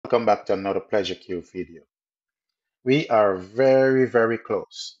Welcome back to another Pleasure Cube video. We are very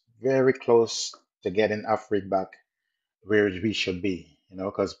close to getting Afriq back where we should be,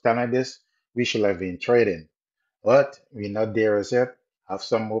 because time like this, we should have been trading. But we're not there as yet. Have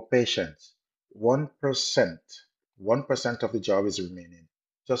some more patience. 1%, 1% of the job is remaining.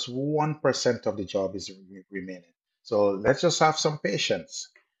 Just 1% of the job is remaining. So let's just have some patience.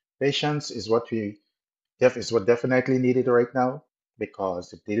 Patience is what definitely needed right now because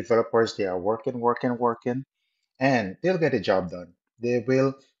the developers they are working, and they'll get the job done. They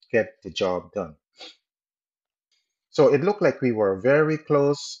will get the job done. So it looked like we were very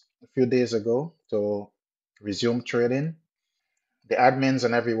close a few days ago to resume trading. The admins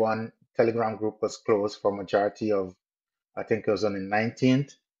and everyone Telegram group was closed for majority of, I think it was on the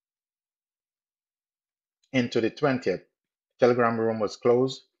 19th into the 20th. Telegram room was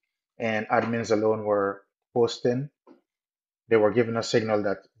closed and admins alone were posting. They were giving a signal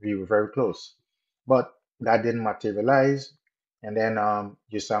that we were very close, but that didn't materialize. And then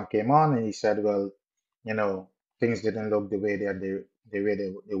Jesam came on and he said, well, things didn't look the way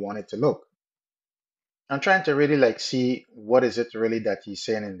they wanted to look. I'm trying to really like see what is it really that he's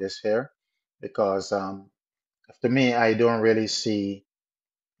saying in this here, because to me, I don't really see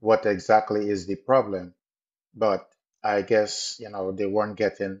what exactly is the problem. But I guess, they weren't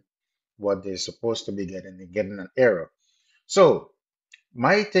getting what they're supposed to be getting. They're getting an error. So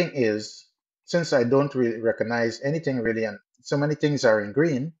my thing is, since I don't really recognize anything really, and so many things are in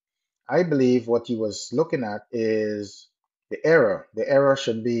green, I believe what he was looking at is the error. The error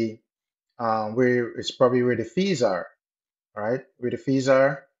should be where it's probably where the fees are, right? Where the fees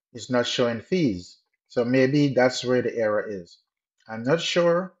are, it's not showing fees. So maybe that's where the error is. I'm not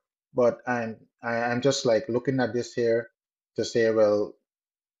sure, but I'm just like looking at this here to say, well,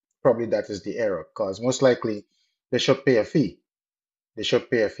 probably that is the error, because most likely they should pay a fee. They should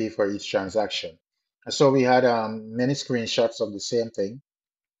pay a fee for each transaction. And so we had many screenshots of the same thing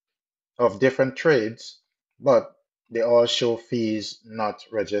of different trades, but they all show fees not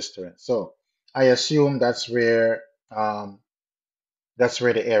registering. So I assume that's where the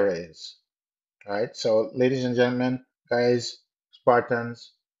error is, right? So ladies and gentlemen, guys,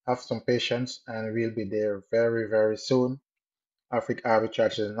 Spartans, have some patience, and we'll be there very soon. Afriq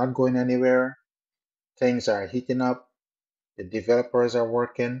Arbitrage is not going anywhere. Things are heating up. The developers are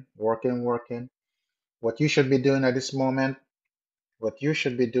working. What you should be doing at this moment, with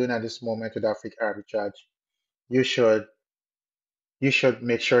Afriq Arbitrage, you should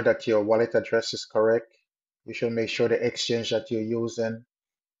make sure that your wallet address is correct. You should make sure the exchange that you're using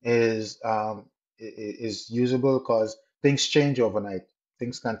is usable, because things change overnight.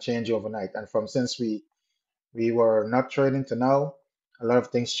 Things can change overnight, and from since we were not trading to now, a lot of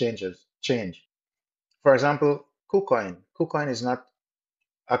things change. For example, KuCoin is not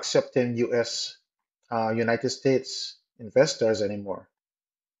accepting United States investors anymore.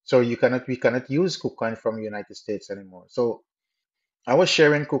 So we cannot use KuCoin from United States anymore. So I was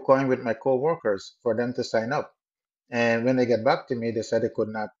sharing KuCoin with my coworkers for them to sign up. And when they get back to me, they said they could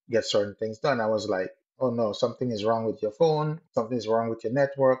not get certain things done. I was like, oh no, something is wrong with your phone, something is wrong with your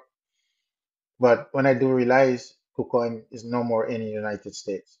network. But when I do realize KuCoin is no more in the United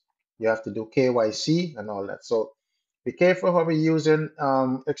States, you have to do KYC and all that. So be careful how we're using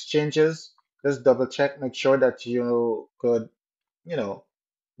exchanges. Just double check, make sure that you could,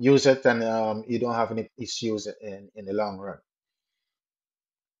 use it, and you don't have any issues in the long run.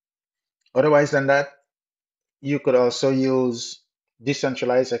 Otherwise than that, you could also use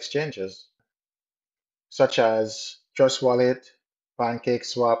decentralized exchanges such as Trust Wallet, Pancake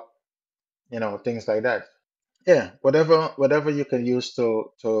Swap, things like that. Yeah, whatever you can use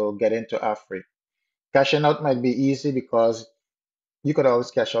to get into Afriq. Cashing out might be easy because you could always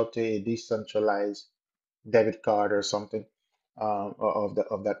cash out to a decentralized debit card or something of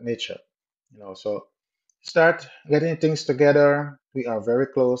that nature. So start getting things together. We are very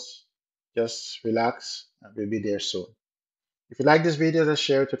close. Just relax, and we'll be there soon. If you like this video, just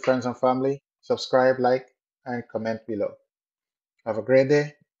share it with friends and family. Subscribe, like, and comment below. Have a great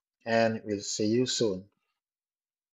day, and we'll see you soon.